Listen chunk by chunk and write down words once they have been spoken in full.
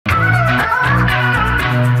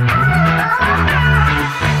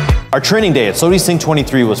Our training day at SOTI SYNC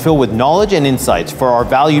 23 was filled with knowledge and insights for our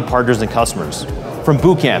valued partners and customers. From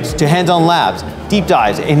boot camps to hands-on labs, deep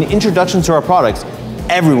dives, and introductions to our products,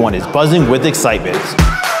 everyone is buzzing with excitement.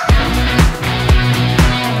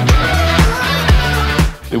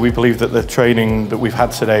 We believe that the training that we've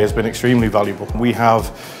had today has been extremely valuable. We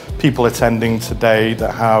have people attending today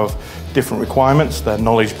that have different requirements, their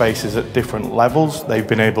knowledge base is at different levels. They've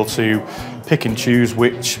been able to pick and choose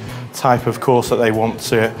which type of course that they want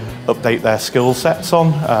to update their skill sets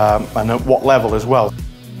on, and at what level as well.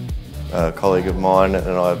 A colleague of mine and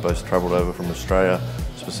I have both travelled over from Australia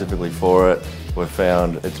specifically for it. We've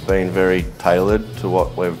found it's been very tailored to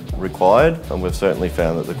what we've required, and we've certainly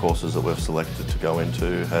found that the courses that we've selected to go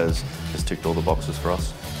into has ticked all the boxes for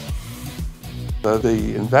us.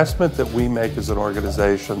 The investment that we make as an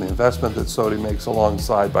organization, the investment that SOTI makes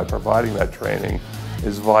alongside by providing that training,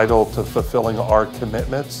 is vital to fulfilling our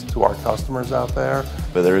commitments to our customers out there.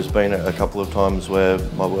 But there has been a couple of times where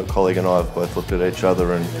my work colleague and I have both looked at each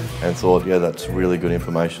other and thought, yeah, that's really good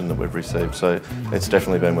information that we've received. So it's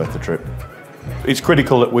definitely been worth the trip. It's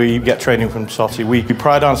critical that we get training from SOTI. We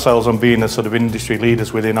pride ourselves on being the sort of industry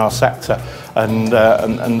leaders within our sector, and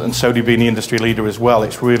SOTI being the industry leader as well.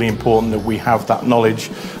 It's really important that we have that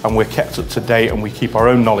knowledge and we're kept up to date, and we keep our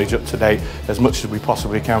own knowledge up to date as much as we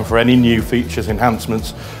possibly can. For any new features,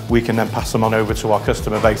 enhancements, we can then pass them on over to our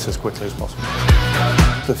customer base as quickly as possible.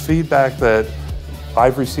 The feedback that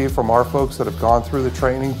I've received from our folks that have gone through the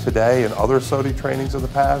training today and other SOTI trainings in the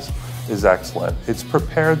past is excellent. It's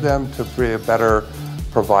prepared them to be a better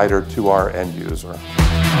provider to our end user.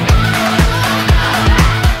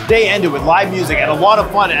 Day ended with live music and a lot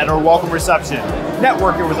of fun at our welcome reception,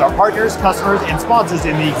 networking with our partners, customers, and sponsors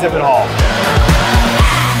in the exhibit hall.